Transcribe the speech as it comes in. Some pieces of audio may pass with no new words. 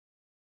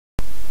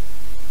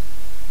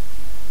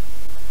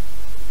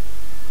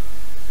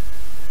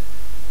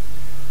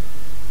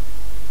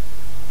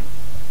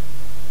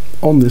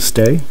On this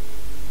day,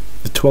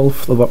 the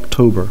 12th of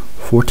October,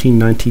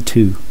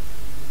 1492,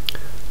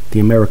 the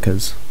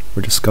Americas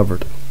were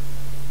discovered.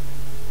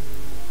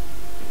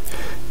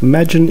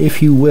 Imagine,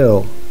 if you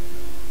will,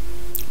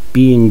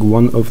 being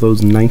one of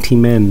those 90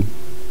 men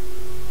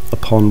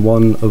upon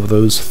one of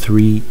those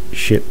 3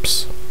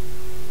 ships.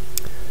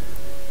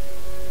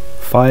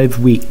 5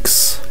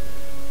 weeks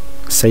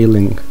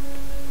sailing.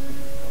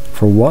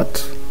 For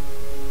what?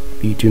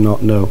 We do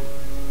not know.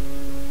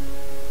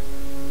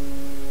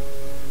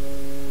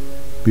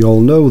 We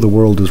all know the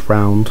world is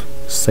round.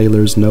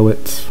 Sailors know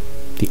it.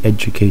 The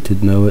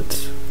educated know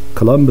it.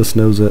 Columbus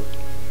knows it.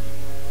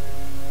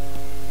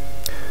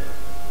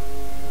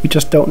 We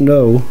just don't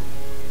know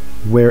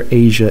where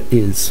Asia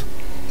is.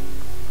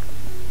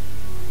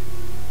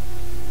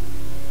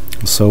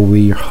 So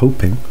we're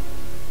hoping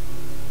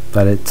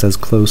that it's as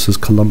close as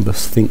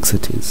Columbus thinks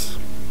it is.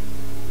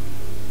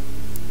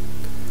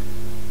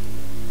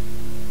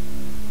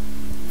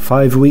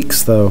 5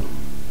 weeks though.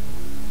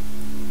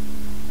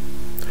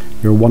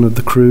 You're one of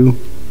the crew.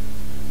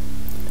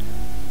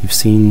 You've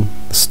seen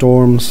the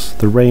storms,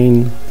 the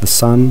rain, the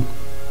sun.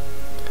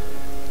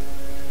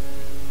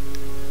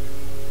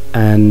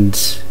 And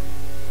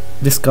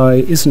this guy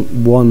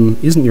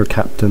isn't your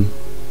captain.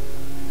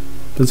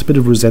 There's a bit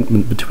of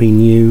resentment between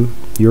you,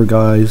 your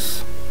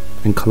guys,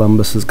 and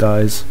Columbus's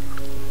guys.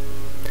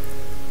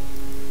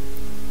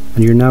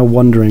 And you're now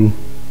wondering,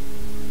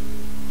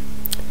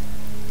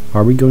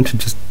 are we going to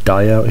just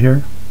die out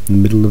here in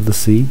the middle of the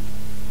sea?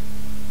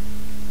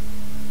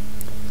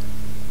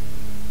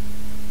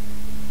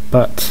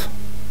 But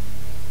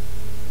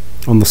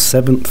on the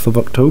 7th of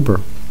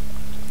October,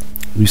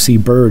 you see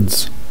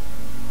birds,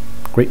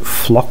 great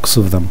flocks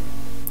of them,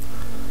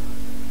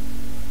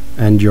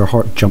 and your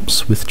heart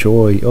jumps with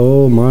joy.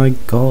 Oh my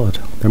God,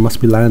 there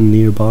must be land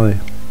nearby.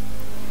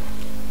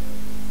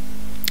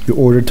 You're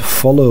ordered to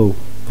follow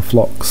the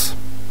flocks.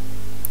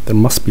 There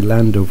must be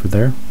land over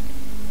there.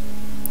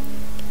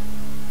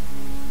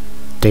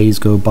 Days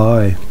go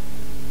by,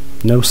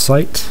 no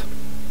sight,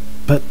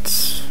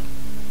 but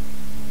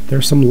there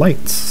are some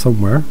lights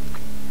somewhere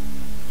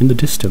in the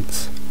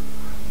distance.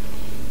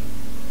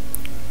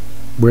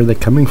 Where are they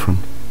coming from?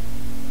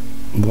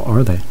 What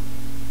are they?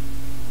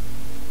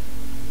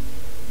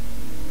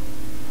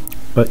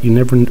 But you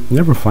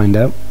never find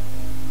out.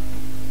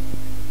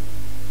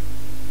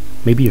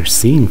 Maybe you're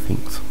seeing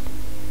things.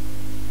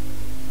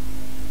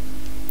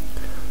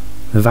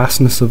 The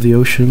vastness of the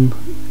ocean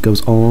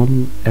goes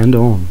on and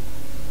on.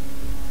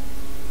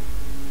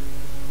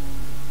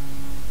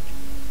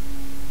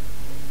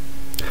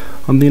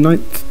 On the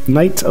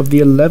night of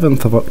the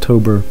 11th of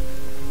October,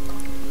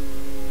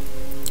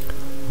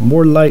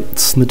 more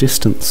lights in the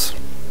distance.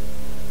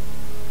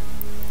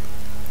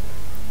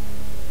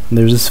 And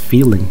there's this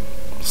feeling,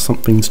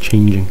 something's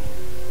changing.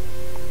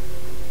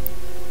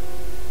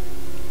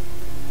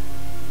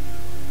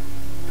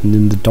 And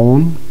in the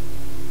dawn,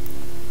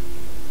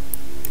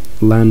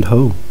 land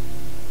ho.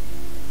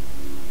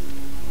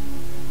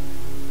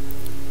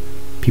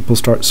 People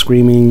start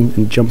screaming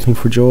and jumping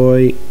for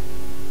joy.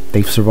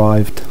 They've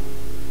survived.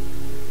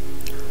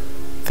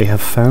 They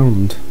have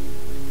found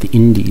the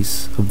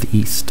Indies of the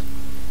East.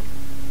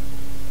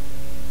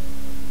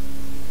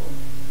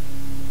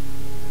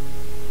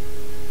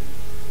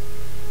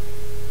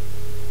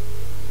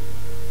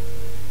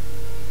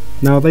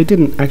 Now, they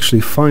didn't actually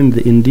find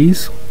the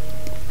Indies.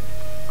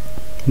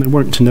 They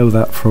weren't to know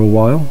that for a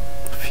while,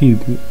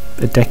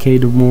 a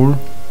decade or more.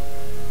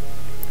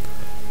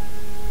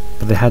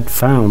 But they had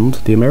found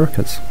the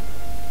Americas.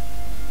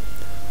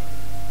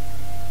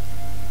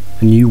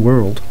 A new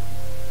world.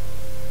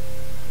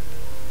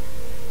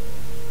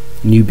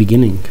 A new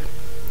beginning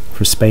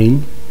for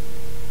Spain,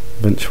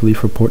 eventually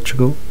for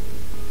Portugal,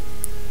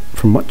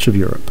 for much of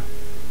Europe.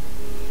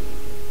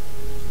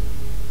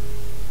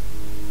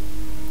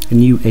 A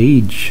new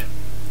age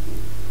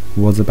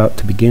was about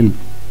to begin.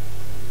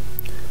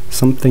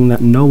 Something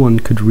that no one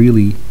could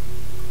really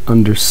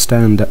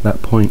understand at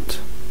that point.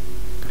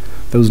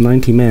 Those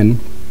 90 men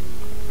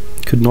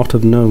could not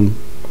have known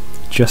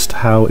just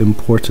how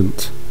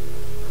important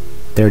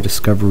their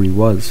discovery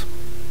was.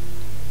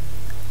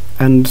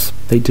 And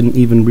they didn't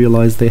even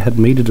realize they had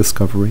made a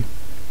discovery.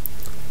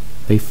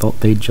 They thought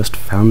they'd just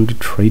found a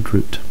trade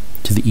route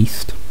to the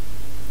east.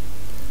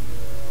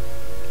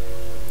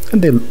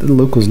 And the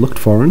locals looked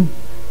foreign.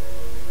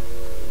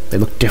 They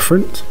looked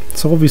different.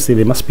 So obviously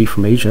they must be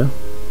from Asia.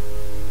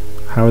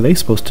 How are they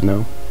supposed to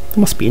know?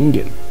 They must be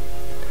Indian.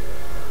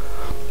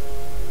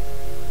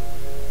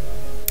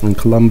 And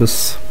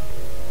Columbus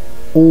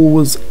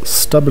always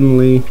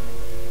stubbornly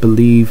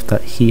believed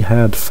that he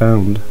had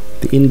found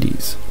the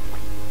Indies.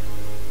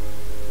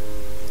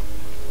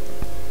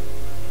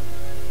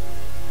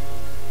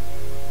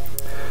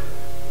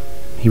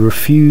 He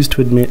refused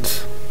to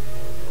admit,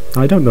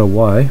 I don't know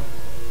why.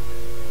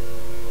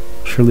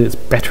 Surely it's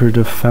better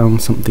to have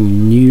found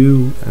something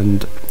new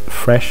and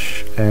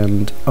fresh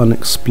and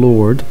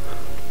unexplored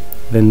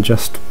than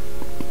just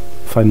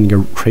finding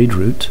a trade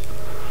route.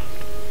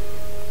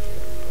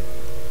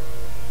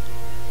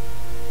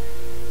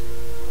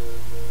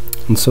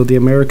 And so the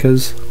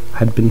Americas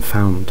had been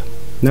found.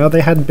 Now they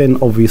had been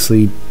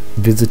obviously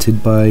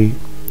visited by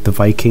the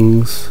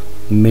Vikings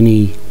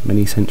many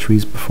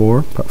centuries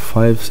before, about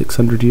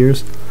 500-600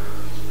 years.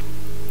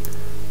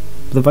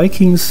 The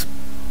Vikings,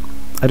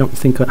 I don't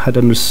think, had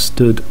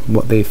understood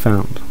what they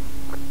found.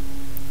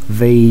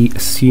 They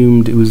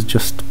assumed it was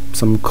just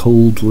some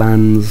cold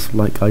lands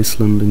like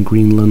Iceland and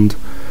Greenland,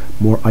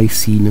 more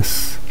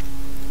iciness.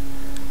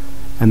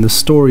 And the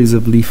stories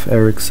of Leif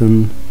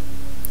Erikson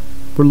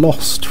were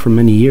lost for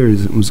many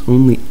years. It was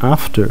only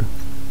after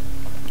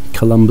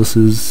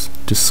Columbus's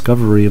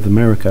discovery of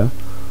America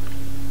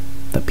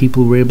that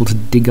people were able to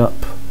dig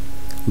up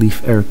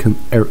Leif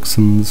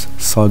Erikson's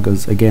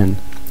sagas again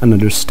and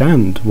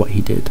understand what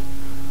he did.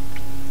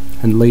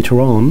 And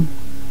later on,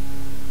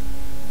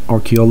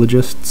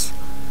 archaeologists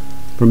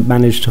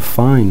managed to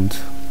find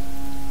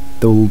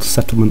the old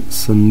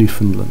settlements in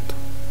Newfoundland.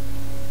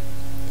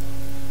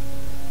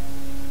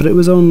 But it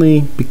was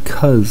only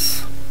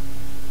because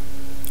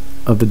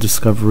of the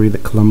discovery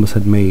that Columbus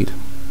had made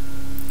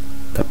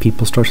that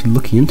people started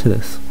looking into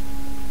this.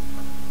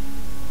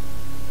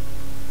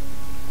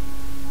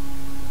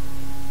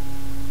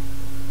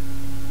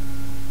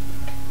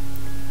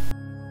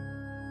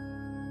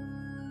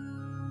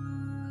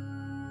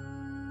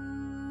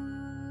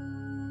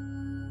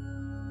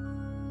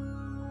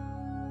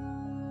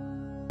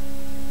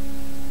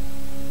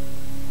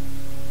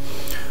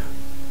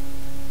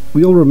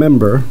 We all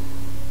remember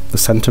the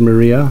Santa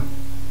Maria,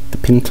 the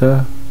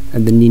Pinta,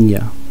 and the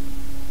Nina.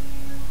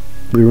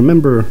 We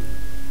remember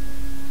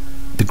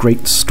the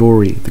great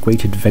story, the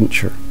great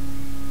adventure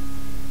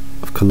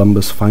of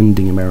Columbus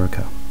finding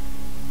America,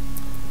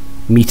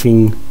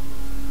 meeting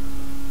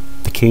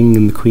the king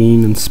and the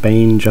queen in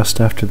Spain just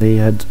after they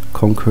had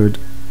conquered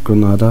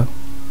Granada,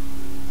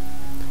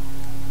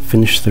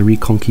 finished the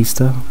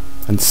Reconquista,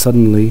 and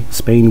suddenly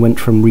Spain went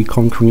from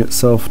reconquering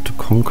itself to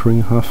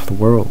conquering half the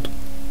world.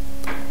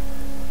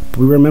 But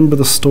we remember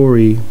the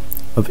story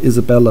of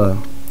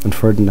Isabella and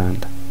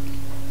Ferdinand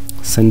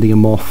sending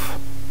him off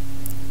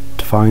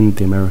to find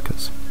the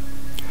Americas.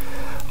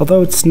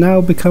 Although it's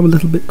now become a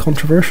little bit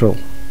controversial.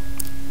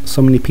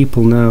 So many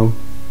people now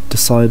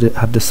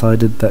have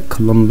decided that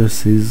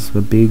Columbus is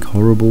a big,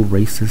 horrible,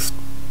 racist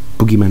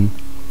boogeyman.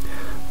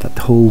 That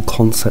the whole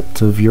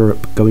concept of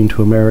Europe going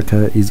to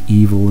America is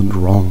evil and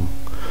wrong.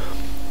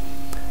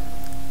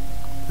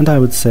 And I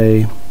would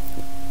say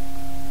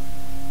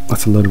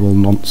that's a load of old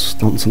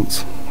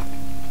nonsense.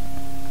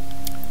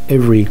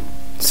 Every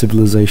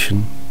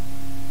civilization,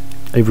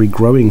 every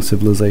growing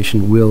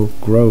civilization will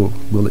grow,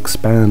 will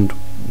expand,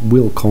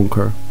 will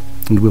conquer,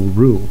 and will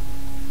rule.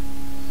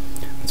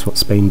 That's what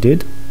Spain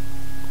did.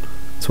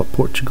 That's what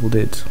Portugal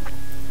did.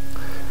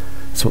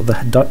 That's what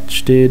the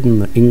Dutch did,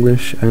 and the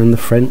English, and the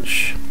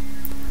French.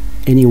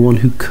 Anyone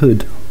who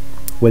could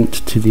went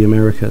to the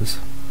Americas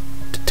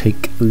to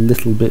take a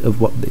little bit of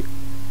what the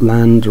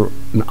land, or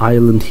an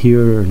island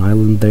here, or an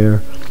island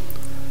there,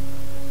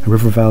 a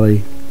river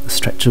valley, a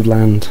stretch of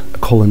land, a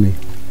colony.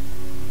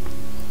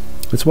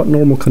 It's what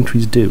normal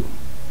countries do.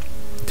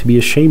 To be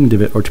ashamed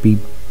of it, or to be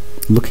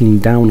looking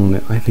down on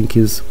it, I think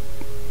is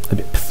a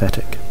bit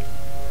pathetic.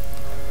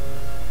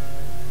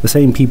 The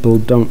same people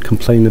don't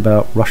complain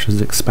about Russia's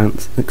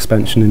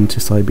expansion into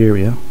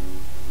Siberia.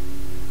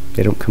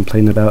 They don't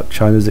complain about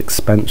China's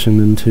expansion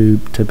into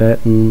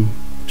Tibet and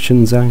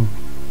Xinjiang.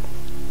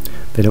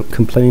 They don't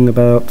complain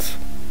about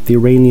the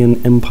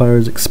Iranian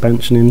Empire's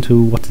expansion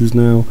into what is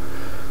now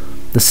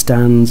the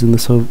stands in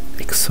the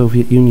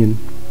ex-Soviet Union,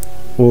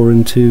 or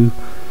into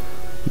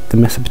the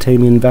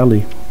Mesopotamian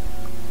Valley.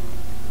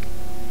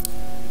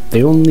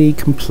 They only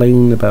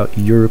complain about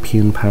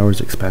European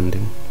powers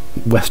expanding,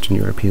 Western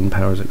European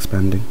powers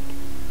expanding.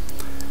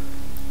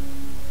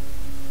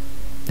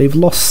 They've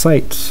lost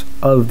sight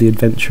of the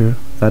adventure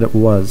that it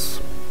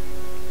was,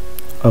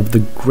 of the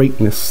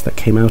greatness that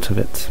came out of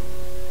it.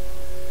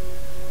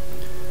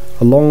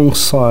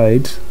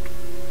 Alongside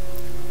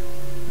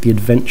the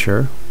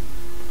adventure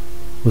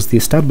was the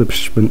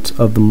establishment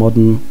of the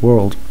modern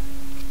world,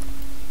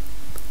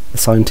 the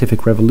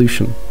scientific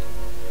revolution,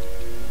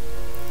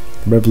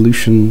 the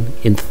revolution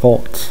in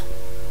thought,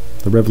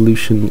 the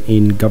revolution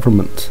in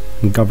government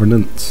and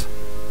governance.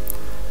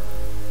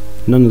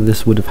 None of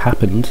this would have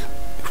happened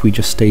if we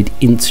just stayed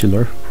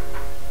insular,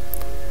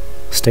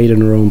 stayed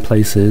in our own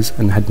places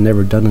and had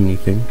never done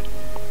anything.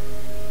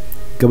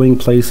 Going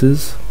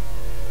places,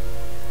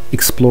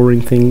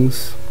 exploring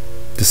things,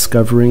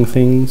 discovering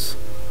things,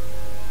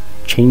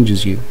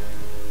 changes you,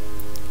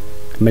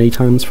 many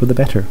times for the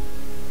better.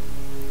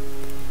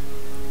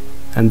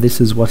 And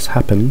this is what's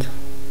happened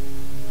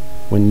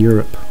when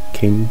Europe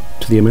came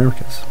to the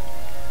Americas.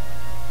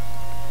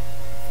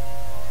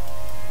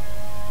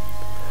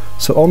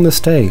 So on this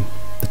day,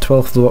 the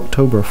 12th of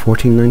October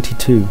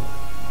 1492,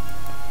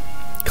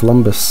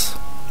 Columbus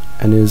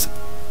and his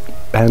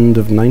band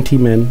of 90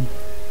 men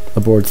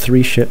aboard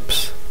 3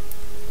 ships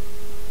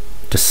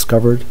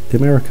discovered the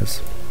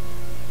Americas.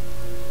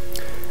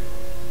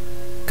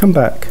 Come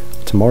back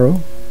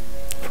tomorrow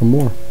for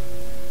more.